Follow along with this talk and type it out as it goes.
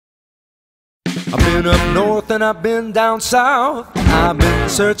I've been up north and I've been down south. I've been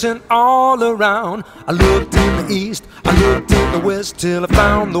searching all around. I looked in the east, I looked in the west, till I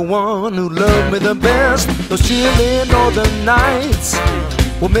found the one who loved me the best. Those chilly northern nights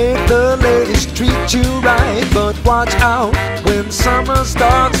will make the ladies treat you right, but watch out when summer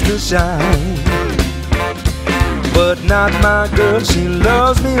starts to shine. But not my girl, she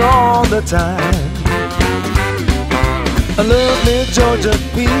loves me all the time. I love me Georgia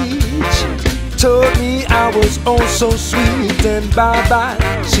peach, told me I was oh so sweet, and bye-bye,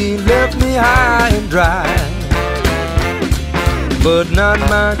 she left me high and dry. But not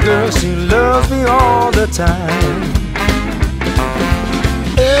my girl, she loves me all the time.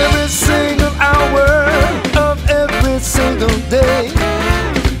 Every single hour of every single day,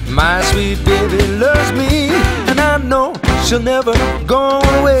 my sweet baby loves me, and I know she'll never go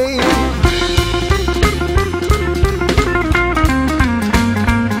away.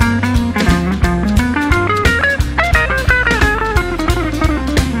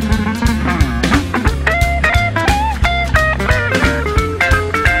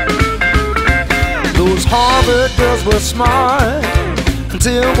 Those Harvard girls were smart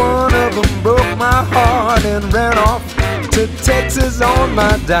until one of them broke my heart and ran off to Texas on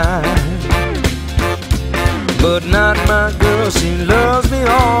my dime. But not my girl, she loves me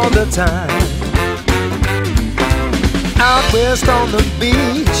all the time. Out west on the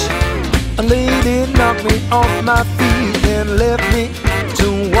beach, a lady knocked me off my feet and left me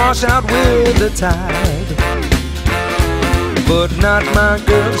to wash out with the tide. But not my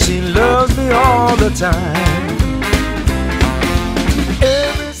girl, she loves me all the time.